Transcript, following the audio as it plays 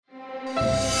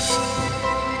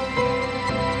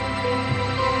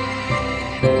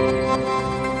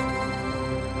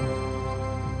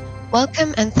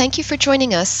Welcome and thank you for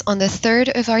joining us on the third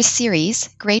of our series,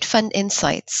 Great Fund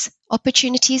Insights,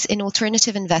 Opportunities in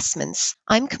Alternative Investments.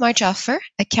 I'm Kamar Jaffer,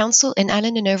 a counsel in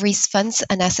Allen & Overy's Funds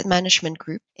and Asset Management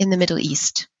Group in the Middle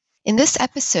East. In this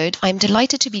episode, I'm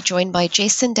delighted to be joined by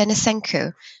Jason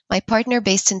Denisenko, my partner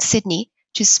based in Sydney,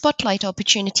 to spotlight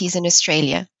opportunities in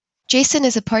Australia. Jason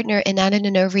is a partner in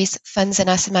Allen & Overy's Funds and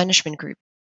Asset Management Group.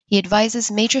 He advises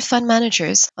major fund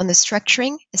managers on the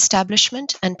structuring,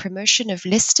 establishment, and promotion of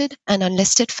listed and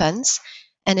unlisted funds,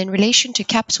 and in relation to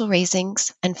capital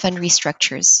raisings and fund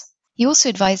restructures. He also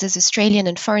advises Australian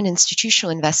and foreign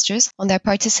institutional investors on their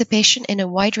participation in a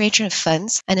wide range of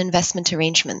funds and investment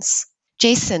arrangements.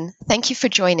 Jason, thank you for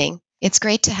joining. It's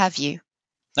great to have you.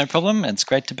 No problem. It's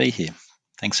great to be here.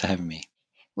 Thanks for having me.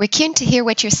 We're keen to hear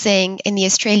what you're saying in the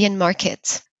Australian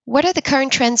market. What are the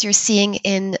current trends you're seeing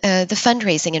in the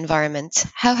fundraising environment?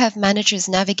 How have managers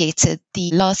navigated the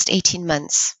last 18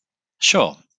 months?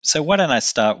 Sure. So why don't I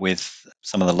start with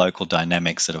some of the local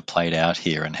dynamics that have played out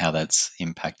here and how that's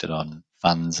impacted on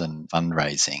funds and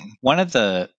fundraising. One of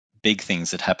the big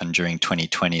things that happened during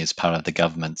 2020 as part of the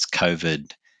government's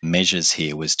COVID measures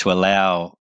here was to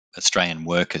allow Australian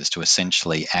workers to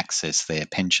essentially access their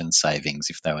pension savings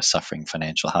if they were suffering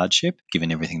financial hardship,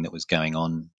 given everything that was going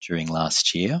on during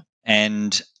last year.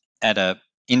 And at an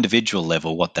individual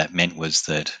level, what that meant was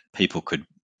that people could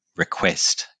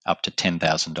request up to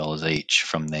 $10,000 each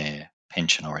from their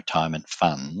pension or retirement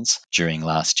funds during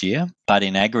last year. But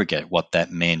in aggregate, what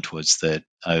that meant was that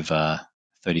over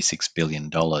 $36 billion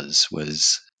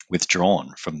was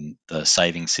withdrawn from the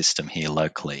saving system here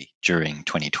locally during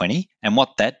 2020. And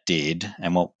what that did,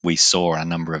 and what we saw a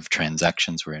number of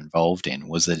transactions were involved in,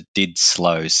 was that it did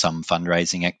slow some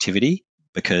fundraising activity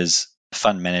because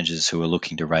fund managers who were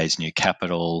looking to raise new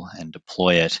capital and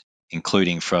deploy it,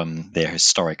 including from their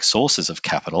historic sources of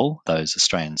capital, those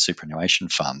Australian superannuation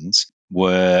funds,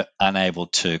 were unable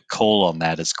to call on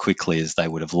that as quickly as they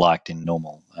would have liked in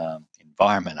normal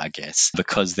environment, I guess,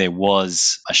 because there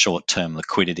was a short-term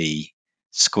liquidity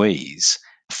squeeze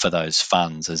for those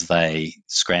funds as they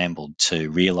scrambled to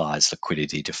realise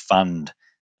liquidity to fund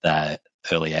the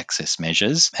early access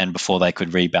measures and before they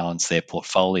could rebalance their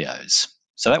portfolios.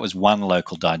 So that was one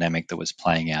local dynamic that was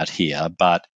playing out here.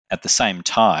 But at the same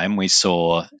time, we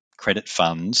saw credit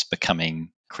funds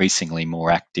becoming increasingly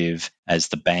more active as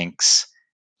the banks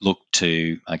looked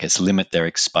to, I guess, limit their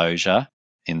exposure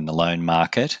in the loan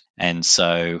market. And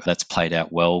so that's played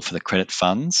out well for the credit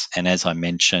funds. And as I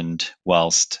mentioned,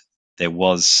 whilst there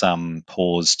was some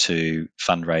pause to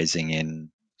fundraising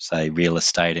in, say, real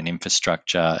estate and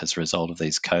infrastructure as a result of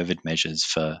these COVID measures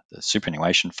for the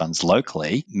superannuation funds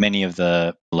locally, many of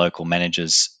the local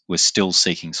managers were still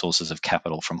seeking sources of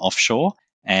capital from offshore.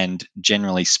 And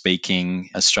generally speaking,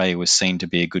 Australia was seen to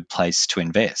be a good place to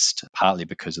invest, partly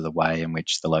because of the way in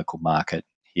which the local market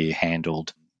here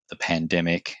handled the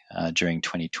pandemic during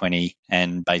 2020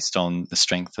 and based on the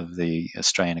strength of the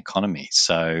Australian economy.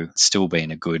 So it's still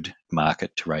been a good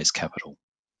market to raise capital.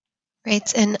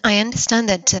 Right. And I understand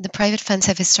that the private funds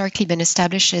have historically been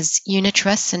established as unit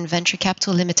trusts and venture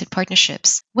capital limited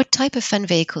partnerships. What type of fund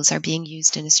vehicles are being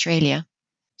used in Australia?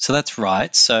 So that's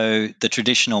right. So the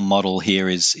traditional model here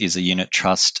is a unit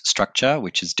trust structure,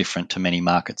 which is different to many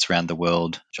markets around the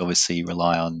world, which obviously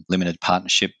rely on limited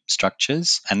partnership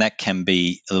structures. And that can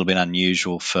be a little bit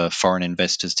unusual for foreign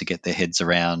investors to get their heads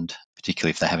around,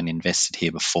 particularly if they haven't invested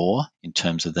here before, in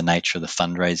terms of the nature of the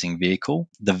fundraising vehicle.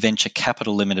 The venture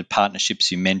capital limited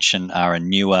partnerships you mentioned are a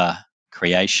newer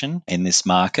creation in this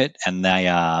market, and they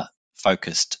are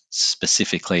focused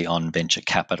specifically on venture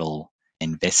capital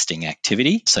investing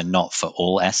activity, so not for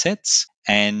all assets.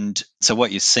 And so what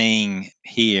you're seeing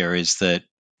here is that,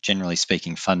 generally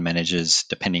speaking, fund managers,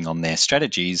 depending on their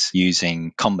strategies,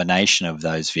 using combination of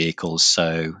those vehicles.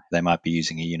 So they might be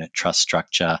using a unit trust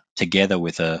structure together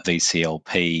with a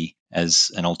VCLP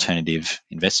as an alternative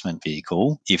investment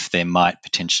vehicle if there might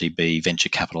potentially be venture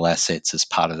capital assets as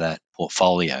part of that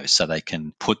portfolio. So they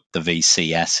can put the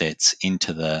VC assets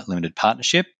into the limited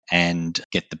partnership and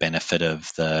get the benefit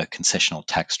of the concessional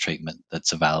tax treatment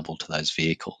that's available to those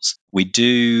vehicles. We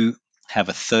do have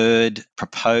a third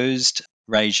proposed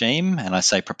regime, and I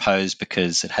say proposed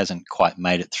because it hasn't quite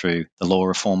made it through the law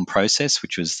reform process,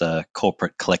 which was the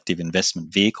Corporate Collective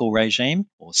Investment Vehicle regime,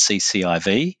 or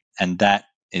CCIV, and that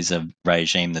is a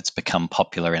regime that's become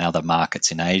popular in other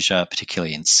markets in Asia,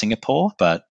 particularly in Singapore,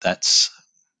 but that's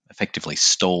effectively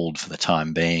stalled for the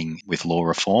time being with law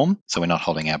reform. So we're not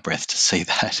holding our breath to see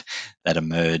that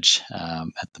emerge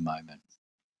at the moment.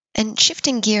 And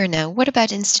shifting gear now, what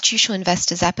about institutional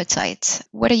investors' appetite?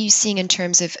 What are you seeing in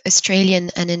terms of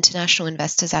Australian and international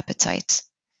investors' appetite?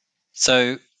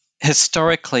 So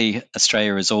Historically,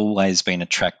 Australia has always been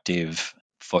attractive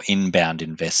for inbound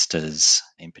investors,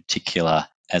 in particular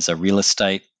as a real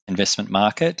estate investment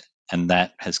market, and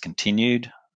that has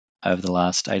continued over the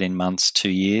last 18 months, 2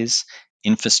 years.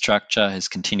 Infrastructure has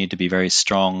continued to be very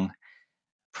strong.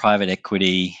 Private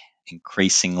equity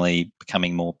increasingly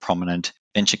becoming more prominent.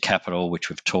 Venture capital, which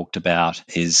we've talked about,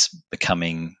 is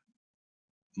becoming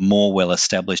more well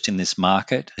established in this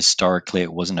market. Historically,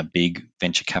 it wasn't a big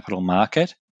venture capital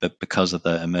market, but because of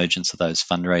the emergence of those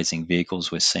fundraising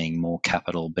vehicles, we're seeing more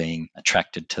capital being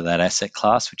attracted to that asset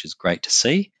class, which is great to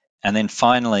see. And then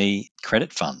finally,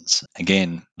 credit funds,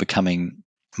 again, becoming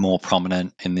more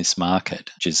prominent in this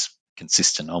market, which is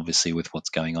consistent, obviously, with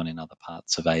what's going on in other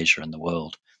parts of Asia and the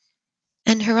world.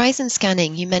 And Horizon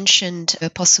Scanning, you mentioned a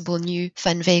possible new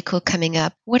fund vehicle coming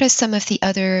up. What are some of the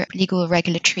other legal,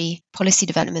 regulatory, policy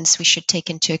developments we should take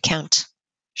into account?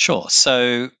 Sure.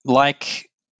 So, like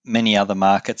many other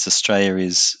markets, Australia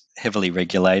is heavily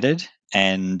regulated,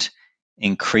 and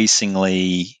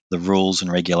increasingly the rules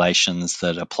and regulations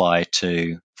that apply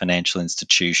to financial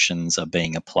institutions are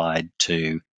being applied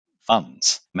to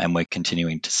funds. And we're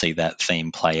continuing to see that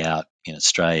theme play out in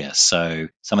Australia. So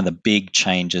some of the big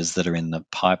changes that are in the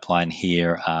pipeline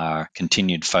here are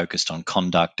continued focus on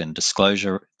conduct and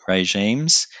disclosure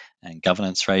regimes and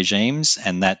governance regimes,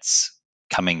 and that's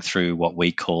coming through what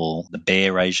we call the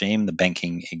BEAR regime, the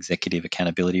Banking Executive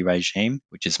Accountability Regime,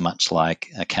 which is much like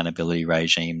accountability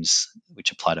regimes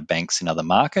which apply to banks in other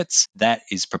markets. That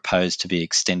is proposed to be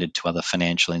extended to other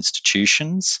financial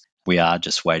institutions. We are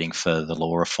just waiting for the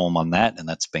law reform on that, and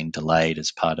that's been delayed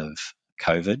as part of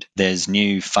COVID. There's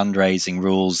new fundraising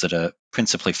rules that are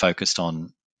principally focused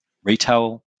on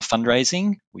retail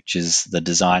fundraising, which is the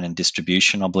design and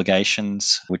distribution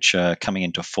obligations, which are coming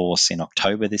into force in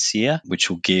October this year, which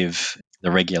will give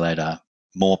the regulator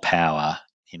more power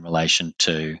in relation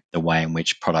to the way in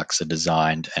which products are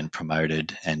designed and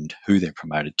promoted and who they're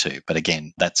promoted to. But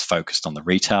again, that's focused on the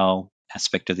retail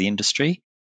aspect of the industry.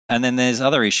 And then there's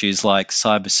other issues like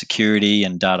cybersecurity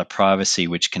and data privacy,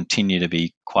 which continue to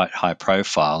be quite high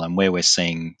profile. And where we're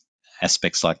seeing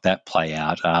aspects like that play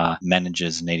out are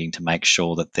managers needing to make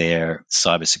sure that their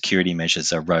cybersecurity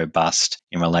measures are robust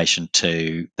in relation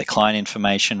to their client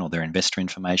information or their investor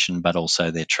information, but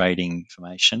also their trading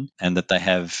information, and that they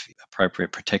have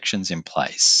appropriate protections in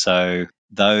place. So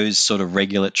those sort of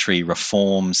regulatory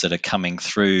reforms that are coming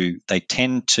through, they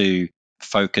tend to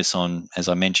focus on, as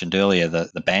I mentioned earlier,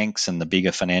 the banks and the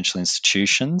bigger financial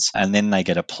institutions, and then they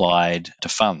get applied to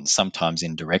funds, sometimes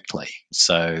indirectly.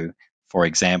 So for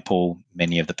example,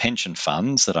 many of the pension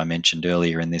funds that I mentioned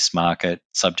earlier in this market,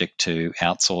 subject to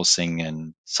outsourcing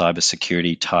and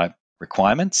cybersecurity type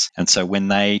requirements. And so when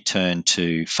they turn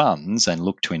to funds and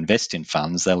look to invest in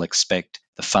funds, they'll expect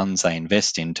the funds they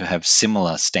invest in to have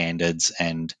similar standards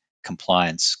and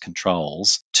compliance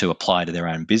controls to apply to their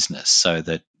own business so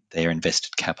that their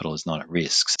invested capital is not at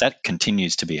risk. So that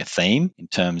continues to be a theme in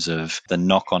terms of the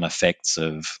knock-on effects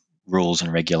of rules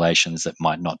and regulations that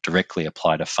might not directly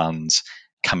apply to funds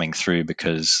coming through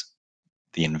because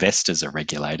the investors are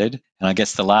regulated. And I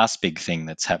guess the last big thing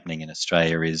that's happening in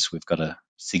Australia is we've got a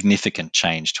significant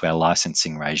change to our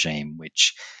licensing regime,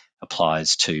 which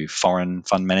applies to foreign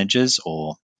fund managers,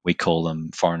 or we call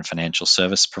them foreign financial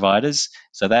service providers.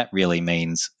 So that really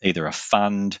means either a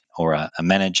fund or a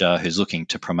manager who's looking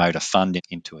to promote a fund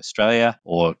into Australia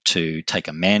or to take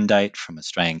a mandate from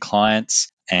Australian clients.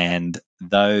 And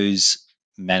those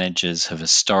managers have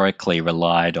historically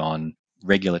relied on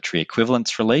regulatory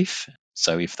equivalence relief.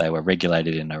 So if they were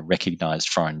regulated in a recognised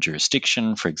foreign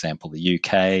jurisdiction, for example, the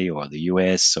UK or the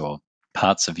US or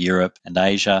parts of Europe and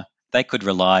Asia, they could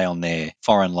rely on their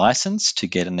foreign license to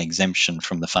get an exemption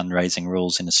from the fundraising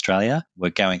rules in Australia.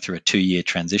 We're going through a 2-year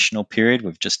transitional period.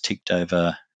 We've just ticked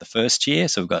over the first year,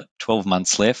 so we've got 12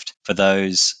 months left for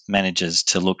those managers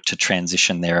to look to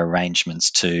transition their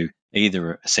arrangements to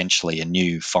either essentially a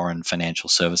new foreign financial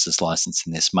services license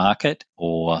in this market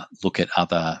or look at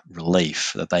other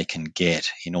relief that they can get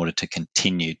in order to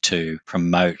continue to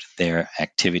promote their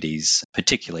activities,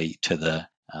 particularly to the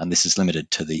and this is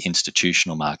limited to the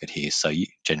institutional market here. So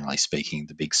generally speaking,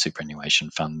 the big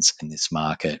superannuation funds in this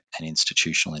market and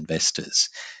institutional investors.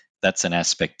 That's an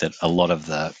aspect that a lot of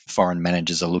the foreign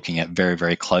managers are looking at very,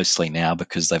 very closely now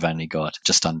because they've only got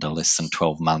just under less than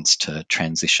 12 months to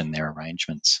transition their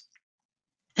arrangements.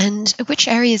 And which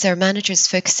areas are managers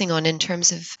focusing on in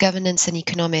terms of governance and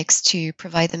economics to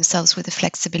provide themselves with the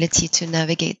flexibility to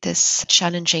navigate this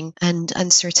challenging and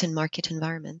uncertain market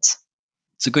environment?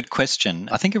 It's a good question.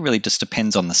 I think it really just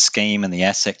depends on the scheme and the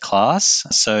asset class.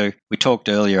 So we talked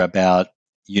earlier about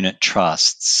unit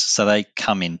trusts. So they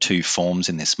come in two forms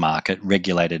in this market: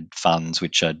 regulated funds,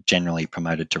 which are generally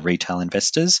promoted to retail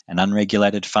investors, and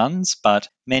unregulated funds. But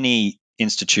many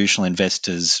institutional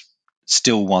investors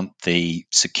still want the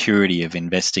security of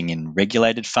investing in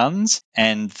regulated funds.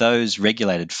 And those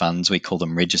regulated funds, we call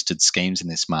them registered schemes in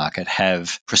this market,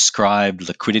 have prescribed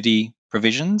liquidity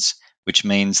provisions, which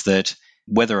means that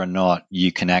whether or not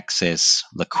you can access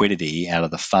liquidity out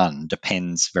of the fund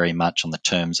depends very much on the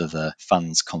terms of the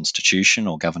fund's constitution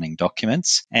or governing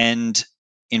documents. And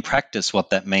in practice, what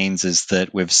that means is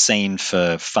that we've seen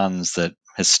for funds that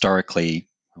historically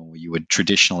or you would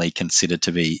traditionally consider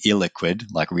to be illiquid,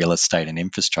 like real estate and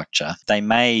infrastructure, they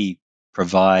may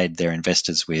provide their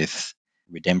investors with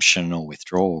redemption or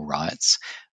withdrawal rights,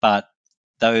 but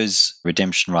those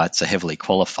redemption rights are heavily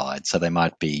qualified. So they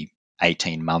might be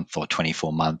 18-month or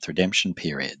 24-month redemption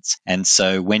periods. And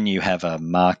so when you have a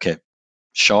market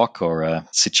shock or a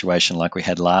situation like we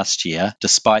had last year,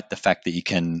 despite the fact that you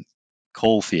can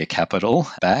call for your capital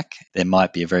back, there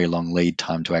might be a very long lead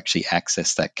time to actually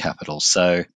access that capital.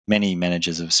 So many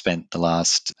managers have spent the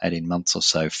last 18 months or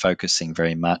so focusing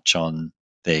very much on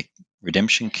their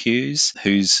redemption queues,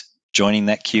 who's joining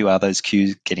that queue, are those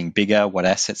queues getting bigger, what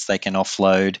assets they can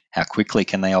offload, how quickly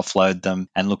can they offload them,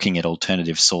 and looking at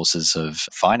alternative sources of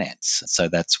finance. So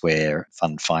that's where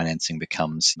fund financing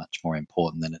becomes much more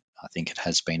important than I think it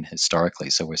has been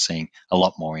historically. So we're seeing a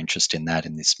lot more interest in that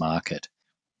in this market.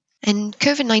 And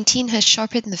COVID-19 has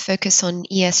sharpened the focus on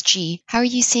ESG. How are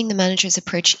you seeing the managers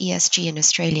approach ESG in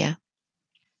Australia?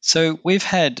 So we've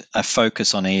had a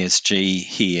focus on ESG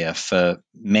here for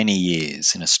many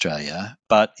years in Australia,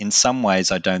 but in some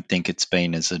ways I don't think it's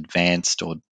been as advanced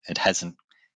or it hasn't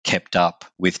kept up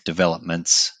with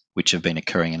developments which have been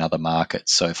occurring in other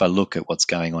markets. So if I look at what's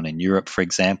going on in Europe, for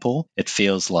example, it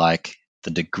feels like the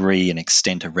degree and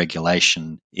extent of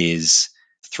regulation is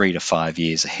 3 to 5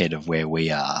 years ahead of where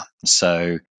we are.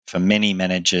 So for many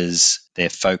managers, their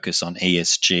focus on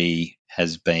ESG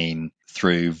has been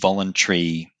through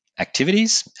voluntary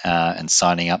activities and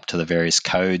signing up to the various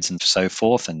codes and so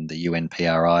forth. And the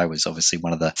UNPRI was obviously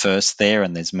one of the first there,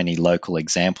 and there's many local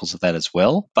examples of that as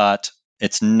well. But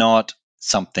it's not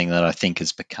something that I think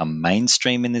has become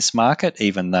mainstream in this market,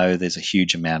 even though there's a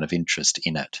huge amount of interest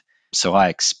in it. So I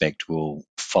expect we'll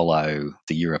follow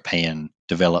the European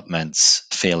developments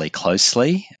fairly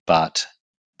closely, but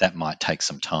that might take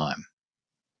some time.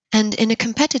 And in a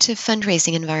competitive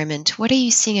fundraising environment, what are you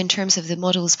seeing in terms of the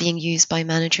models being used by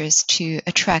managers to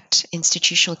attract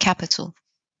institutional capital?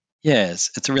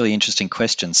 Yes, it's a really interesting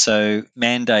question. So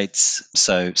mandates,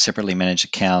 so separately managed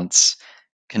accounts,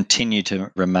 continue to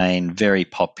remain very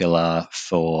popular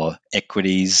for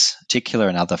equities, in particular,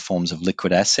 and other forms of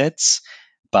liquid assets.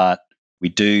 But we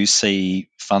do see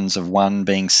funds of one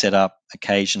being set up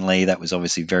occasionally. That was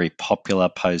obviously very popular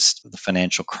post the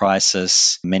financial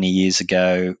crisis many years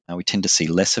ago. We tend to see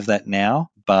less of that now,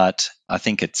 but I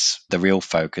think it's the real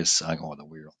focus, or the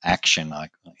real action,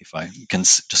 if I can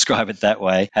describe it that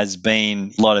way, has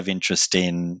been a lot of interest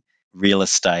in real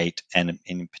estate and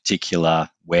in particular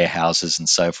warehouses and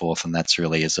so forth. And that's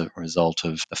really as a result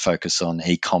of the focus on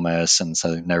e-commerce. And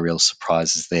so no real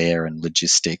surprises there, and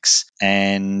logistics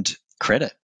and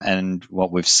credit. And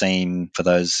what we've seen, for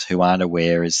those who aren't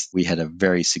aware, is we had a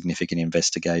very significant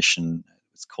investigation.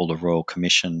 It's called a Royal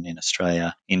Commission in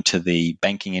Australia into the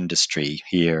banking industry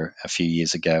here a few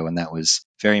years ago. And that was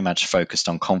very much focused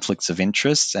on conflicts of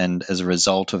interest. And as a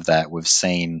result of that, we've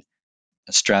seen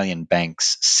Australian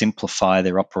banks simplify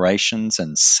their operations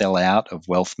and sell out of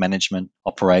wealth management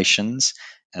operations.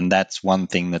 And that's one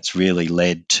thing that's really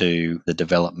led to the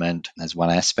development, as one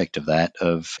aspect of that,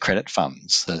 of credit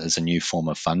funds as a new form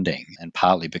of funding, and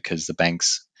partly because the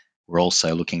banks were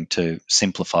also looking to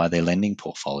simplify their lending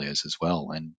portfolios as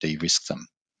well and de-risk them.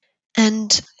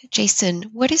 And Jason,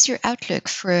 what is your outlook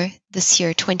for this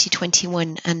year,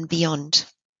 2021 and beyond?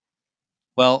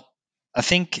 Well, I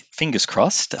think, fingers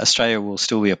crossed, Australia will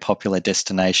still be a popular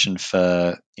destination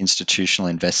for institutional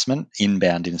investment,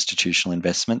 inbound institutional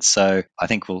investment. So I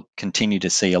think we'll continue to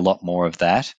see a lot more of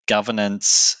that.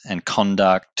 Governance and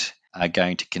conduct are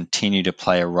going to continue to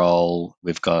play a role.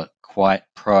 We've got quite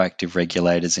proactive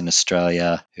regulators in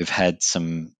Australia who've had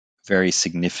some very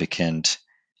significant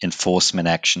enforcement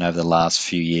action over the last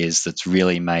few years that's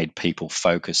really made people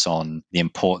focus on the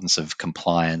importance of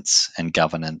compliance and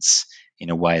governance in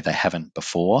a way they haven't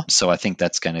before. So I think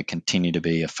that's going to continue to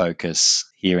be a focus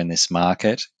here in this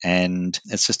market. And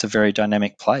it's just a very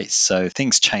dynamic place. So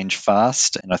things change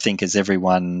fast. And I think as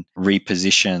everyone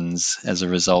repositions as a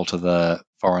result of the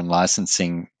foreign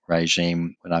licensing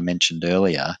regime that I mentioned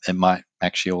earlier, it might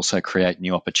actually also create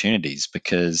new opportunities,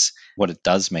 because what it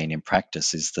does mean in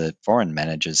practice is that foreign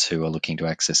managers who are looking to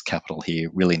access capital here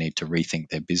really need to rethink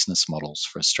their business models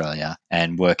for Australia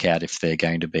and work out if they're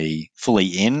going to be fully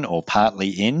in or partly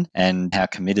in, and how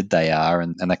committed they are.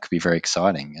 And that could be very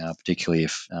exciting, particularly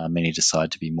if many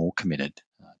decide to be more committed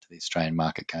to the Australian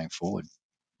market going forward.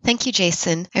 Thank you,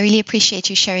 Jason. I really appreciate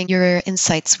you sharing your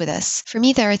insights with us. For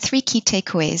me, there are 3 key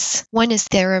takeaways. One is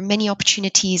there are many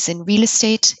opportunities in real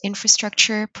estate,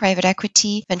 infrastructure, private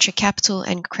equity, venture capital,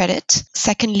 and credit.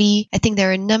 Secondly, I think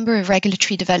there are a number of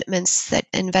regulatory developments that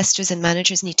investors and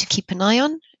managers need to keep an eye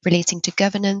on, relating to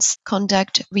governance,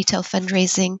 conduct, retail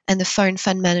fundraising, and the foreign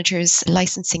fund managers'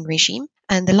 licensing regime.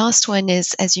 And the last one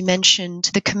is, as you mentioned,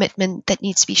 the commitment that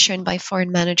needs to be shown by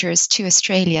foreign managers to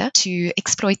Australia to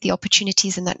exploit the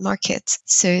opportunities in that market.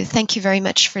 So thank you very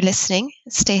much for listening.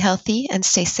 Stay healthy and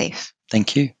stay safe.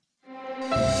 Thank you.